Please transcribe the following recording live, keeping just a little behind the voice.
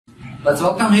Let's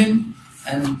welcome him,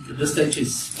 and the stage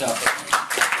is yours.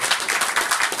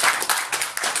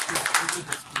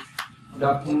 Good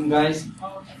afternoon, guys.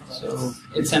 So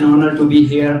it's an honor to be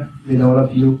here with all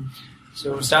of you.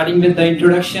 So starting with the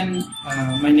introduction,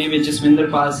 my name is Jaswinder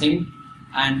Pal Singh,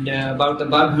 and about the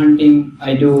bug hunting,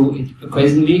 I do it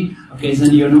occasionally,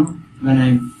 when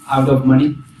I'm out of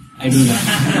money, I do that.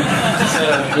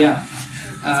 So yeah,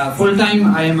 full time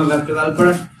I am a web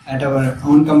developer at our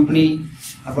own company.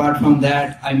 Apart from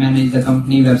that, I manage the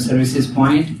company Web Services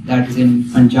Point, that is in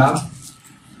Punjab.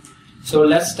 So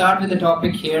let's start with the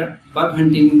topic here, bug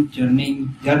hunting journey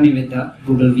with the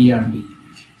Google VRB.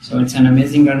 So it's an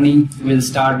amazing journey. We'll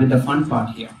start with the fun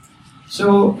part here.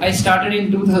 So I started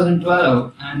in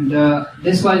 2012, and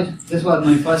this was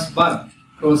my first bug,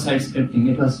 cross-site scripting.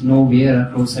 It was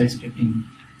nowhere cross-site scripting.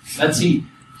 Let's see.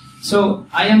 So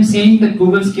I am saying the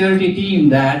Google security team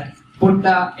that put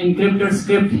the encrypted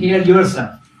script here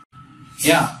yourself.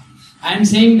 Yeah, I am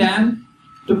saying them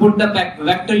to put the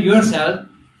vector yourself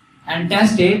and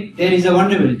test it. There is a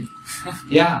vulnerability.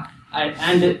 Yeah,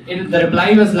 the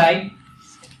reply was like,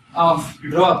 "Oh,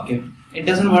 drop it. It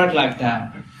doesn't work like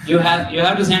that. You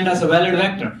have to send us a valid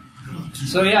vector."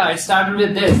 So yeah, it started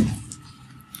with this,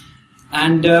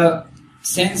 and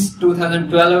since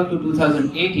 2012 to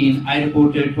 2018, I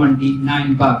reported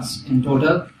 29 bugs in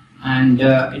total, and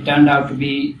it turned out to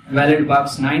be valid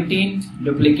bugs 19,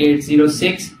 duplicate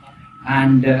 06,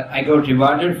 and I got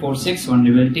rewarded for 6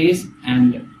 vulnerabilities,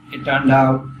 and it turned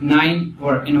out 9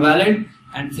 were invalid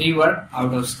and 3 were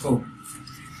out of scope.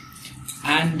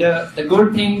 And the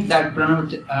good thing that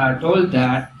Pranav told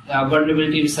that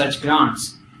vulnerability research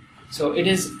grants. So it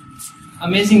is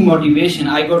amazing motivation.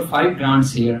 I got 5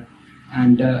 grants here,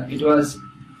 and it was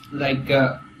like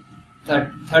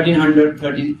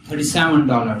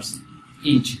 $1,337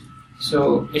 each.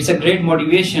 So it's a great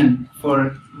motivation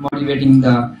for motivating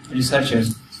the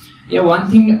researchers. Yeah, one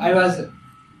thing I was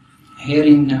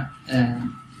hearing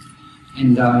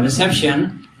in the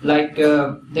reception, like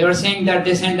they were saying that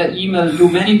they sent an email to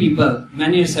many people,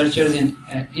 many researchers in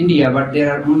India, but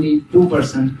there are only 2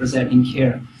 persons presenting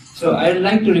here. So I'd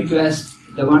like to request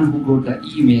the one who got the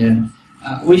email,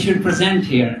 we should present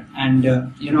here and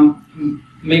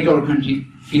make our country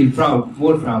feel proud,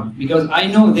 more proud, because I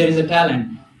know there is a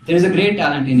talent, there is a great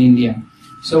talent in India.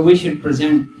 So we should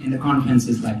present in the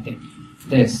conferences like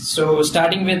this. So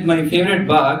starting with my favorite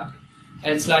bug,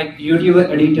 it's like YouTube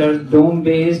editor,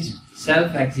 DOM-based,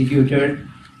 self-executed,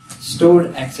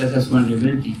 stored XSS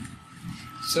vulnerability.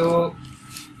 So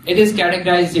it is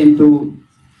categorized into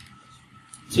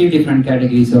 3 different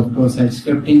categories of cross-site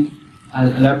scripting.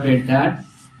 I'll elaborate that.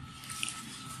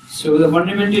 So the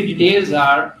vulnerability details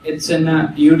are, it's in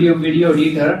a YouTube video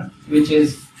editor, which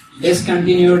is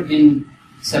discontinued in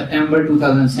September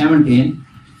 2017.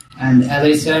 And as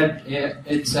I said,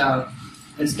 it's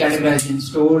categorized in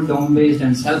stored, DOM-based,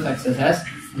 and self-XSS.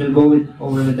 We'll go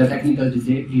over with the technical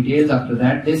details after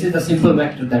that. This is the simple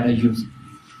vector that I use.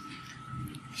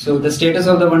 So the status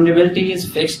of the vulnerability is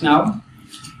fixed now.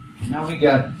 Now we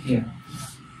got here.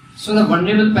 So the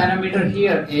vulnerable parameter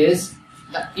here is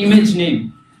the image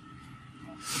name.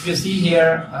 If you see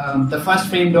here, the first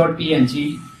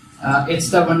frame.png, it's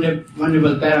the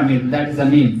vulnerable parameter, that is the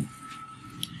name.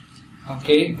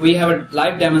 Okay, we have a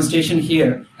live demonstration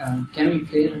here. Can we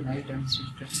play the live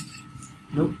demonstration?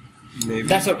 No? Maybe.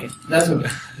 That's okay. That's okay.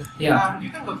 Yeah. You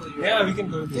can go to the Yeah, we can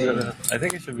go through that. I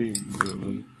think it should be.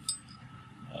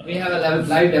 We have a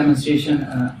live demonstration.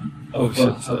 Oh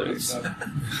shit! Sorry.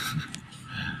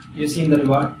 You seen the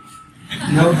reward?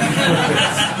 No.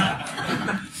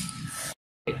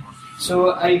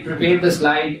 So I prepared the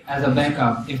slide as a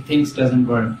backup if things doesn't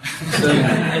work. So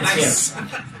yeah, it's here.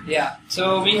 Yeah.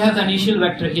 So we have the initial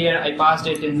vector here. I passed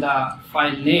it in the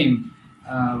file name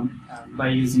by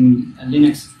using a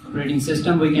Linux operating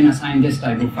system. We can assign this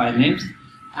type of file names,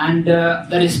 and the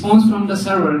response from the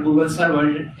server, Google server,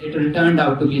 it returned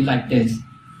out to be like this.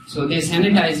 So they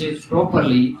sanitized it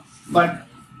properly,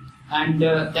 and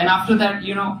then after that,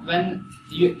 when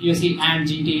you see and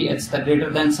GT, it's the greater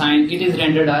than sign, it is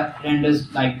renders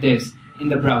like this in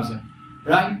the browser,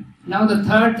 right? Now the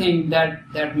third thing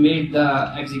that made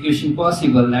the execution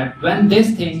possible, that when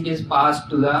this thing is passed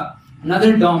to the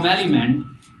another DOM element,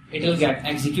 it will get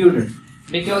executed,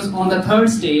 because on the third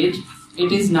stage,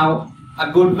 it is now a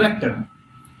good vector.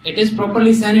 It is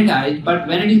properly sanitized, but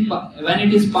when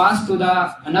it is passed to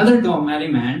the another DOM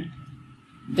element,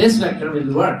 this vector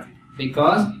will work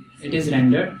because it is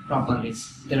rendered properly.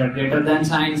 There are greater than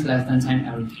signs, less than sign,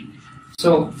 everything.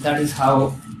 So that is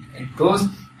how it goes,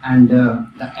 and the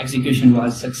execution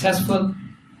was successful,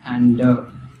 and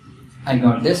I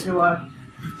got this reward.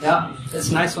 Yeah, that's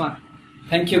a nice one.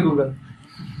 Thank you, Google.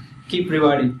 Keep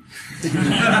rewarding.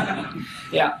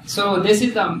 Yeah, so this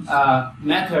is a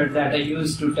method that I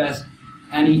use to test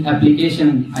any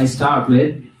application I start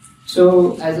with.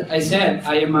 So as I said,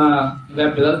 I am a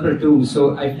web developer too.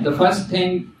 So the first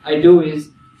thing I do is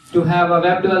to have a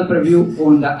web developer view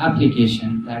on the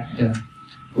application, that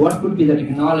what could be the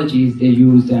technologies they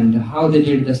used and how they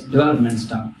did this development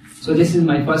stuff. So this is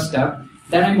my first step.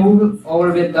 Then I move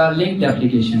over with the linked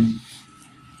application.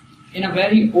 In a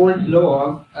very old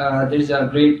blog, there is a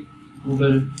great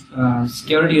Google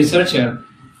security researcher.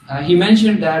 He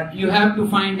mentioned that you have to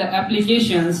find the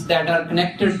applications that are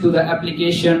connected to the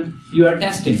application you are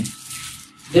testing.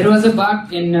 There was a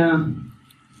bug in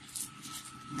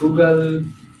Google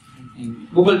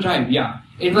Drive, yeah.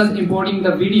 It was importing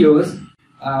the videos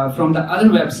from the other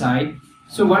website.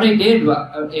 So what I did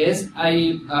is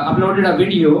I uploaded a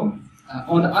video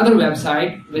on the other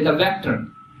website with a vector.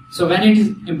 So when it is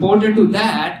imported to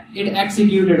that, it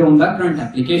executed on the current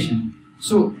application.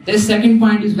 So this second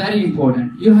point is very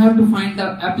important. You have to find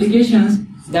the applications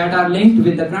that are linked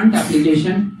with the current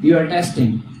application you are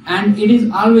testing. And it is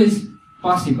always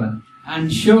possible.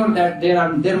 And sure that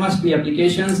there must be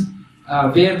applications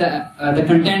where the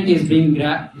content is being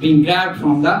grabbed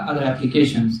from the other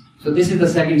applications. So this is the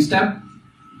second step.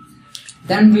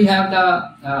 Then we have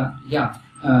the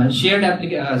shared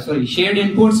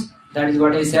inputs. That is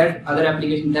what I said. Other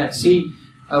applications that see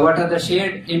what are the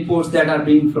shared inputs that are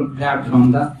being grabbed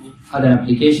from the other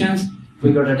applications.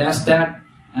 We got to test that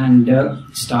and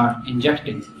start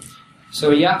injecting.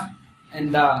 So yeah,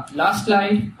 in the last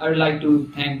slide, I would like to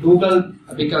thank Google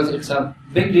because it's a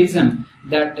big reason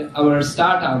that our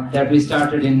startup that we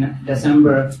started in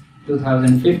December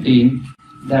 2015,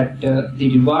 that the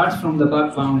rewards from the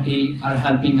bug bounty are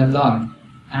helping a lot,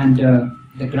 and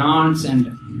the grants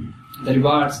and the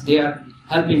rewards, they are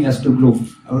helping us to grow.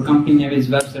 Our company name is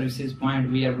Web Services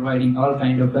Point. We are providing all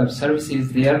kind of web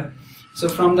services there. So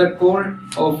from the core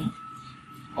of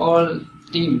all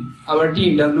team, our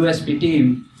team, WSP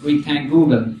team, we thank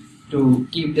Google to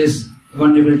keep this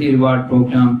vulnerability reward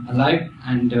program alive.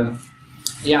 And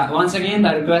yeah, once again,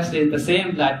 the request is the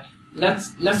same, that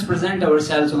let's present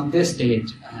ourselves on this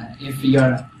stage if you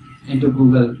are into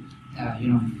Google,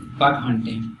 bug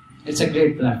hunting. It's a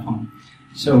great platform.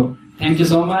 So thank you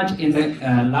so much. In the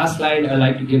last slide, I'd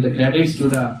like to give the credits to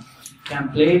the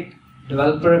template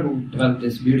developer who developed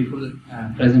this beautiful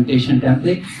presentation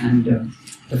template, and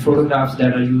the photographs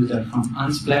that are used are from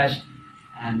Unsplash.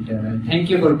 And thank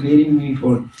you for clearing me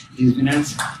for these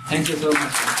minutes. Thank you so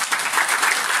much.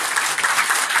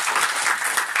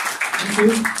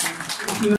 Thank you.